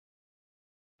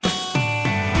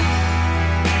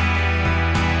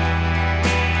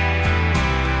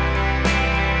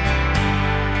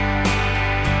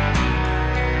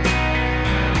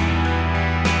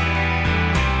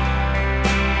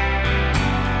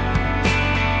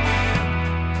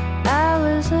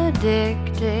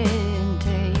addicted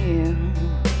to you,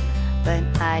 but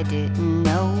I didn't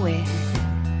know it.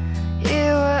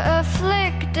 You were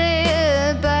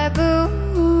afflicted by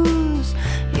booze,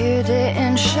 you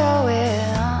didn't show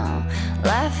it.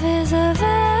 Life is a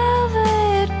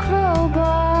velvet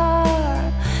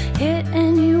crowbar,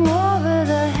 hitting you over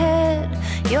the head.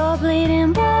 You're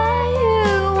bleeding, but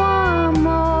you want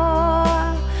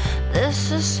more.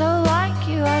 This is so like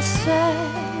you, I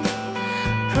said.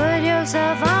 Put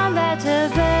yourself on back to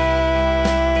bed.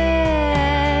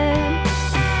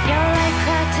 You're like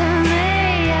crack to me,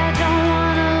 I don't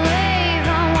wanna leave.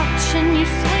 I'm watching you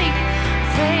sleep,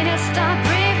 afraid to stop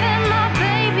breathing. My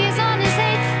baby's on his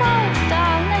 8th flight,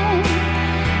 darling.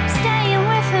 Staying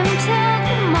with him till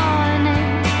the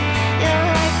morning. You're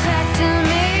like crack to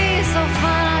me, so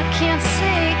fun I can't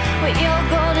see. With your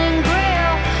golden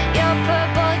grill, your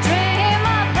purple dream.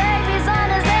 My baby's on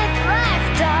his 8th life,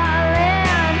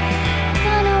 darling.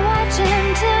 Gonna watch him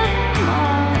till the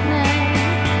morning.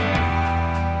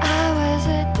 I was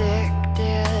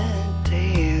addicted to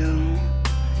you,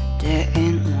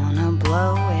 didn't wanna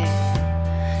blow it.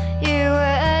 You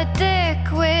were a dick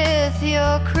with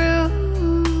your crew,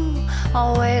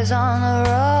 always on the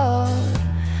road.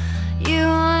 You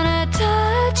wanna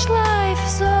touch life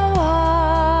so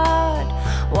hard,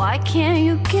 why can't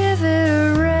you give it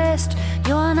a rest?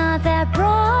 You're not that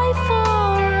bright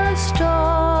for a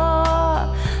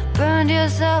star. Burned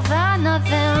yourself out,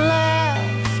 nothing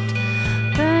left.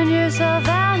 Burned yourself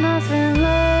out, nothing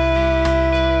left.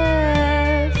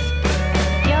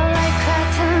 You're like crack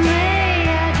to me,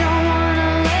 I don't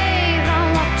wanna leave. I'm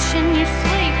watching you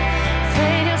sleep,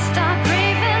 afraid to stop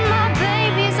breathing. My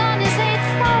baby's on his 8th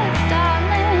flight,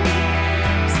 darling.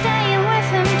 Staying with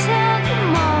him till the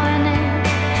morning.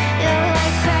 You're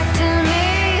like crack to me,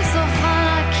 so fun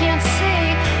I can't see.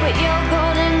 With your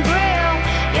golden grill,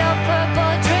 your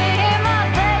purple dream. My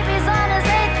baby's on his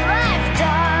 8th life,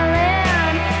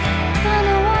 darling.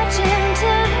 Gonna watch him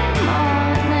till the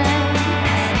morning.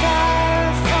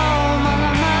 Styrofoam on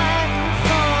the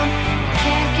microphone,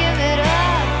 can't give it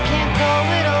up, can't go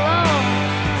it alone.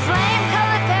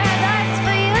 Flame-colored paradise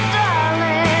for you,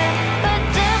 darling, but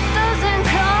death doesn't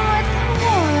come with a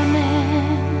warning.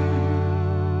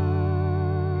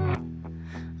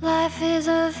 Life is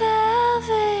a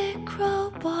velvet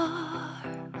crowbar,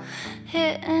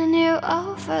 hitting you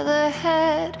over the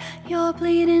head. You're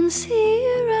bleeding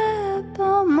syrup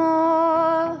or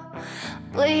more,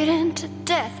 bleeding to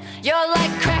death. You're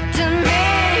like crack